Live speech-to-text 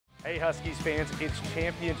Hey Huskies fans, it's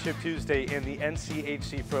Championship Tuesday in the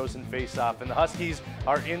NCHC Frozen Face-Off, and the Huskies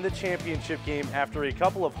are in the championship game after a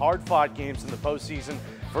couple of hard-fought games in the postseason.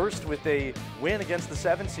 First with a win against the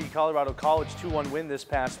 7-seed Colorado College 2-1 win this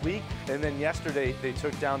past week, and then yesterday they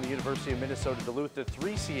took down the University of Minnesota Duluth, the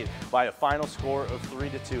 3-seed, by a final score of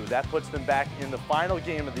 3-2. That puts them back in the final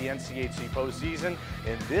game of the NCHC postseason,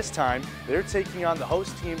 and this time they're taking on the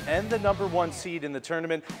host team and the #1 seed in the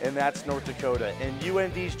tournament, and that's North Dakota. And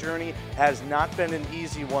UND's journey has not been an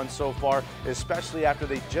easy one so far, especially after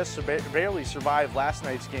they just barely survived last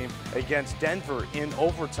night's game against Denver in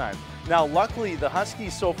overtime. Now, luckily, the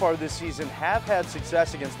Huskies so far this season have had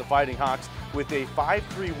success against the Fighting Hawks with a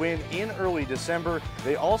 5-3 win in early December.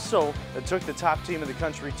 They also took the top team in the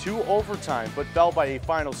country to overtime, but fell by a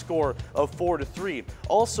final score of 4-3.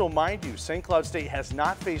 Also, mind you, St. Cloud State has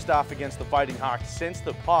not faced off against the Fighting Hawks since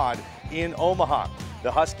the Pod in Omaha.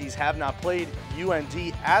 The Huskies have not played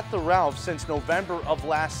UND at the Ralph since November of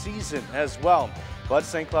last season as well. But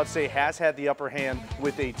St. Cloud State has had the upper hand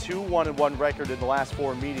with a 2-1-1 record in the last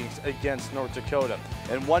 4 meetings against North Dakota.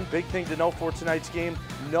 And one big thing to know for tonight's game,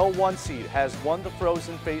 no 1 seed has won the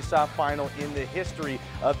Frozen Face-Off final in the history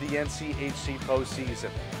of the NCHC postseason.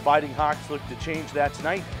 Fighting Hawks look to change that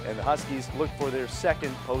tonight, and the Huskies look for their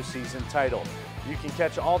 2nd postseason title. You can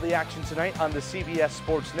catch all the action tonight on the CBS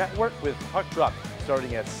Sports Network with Puck Drop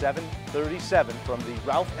starting at 7:37 from the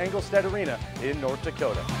Ralph Engelstad Arena in North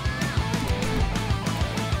Dakota.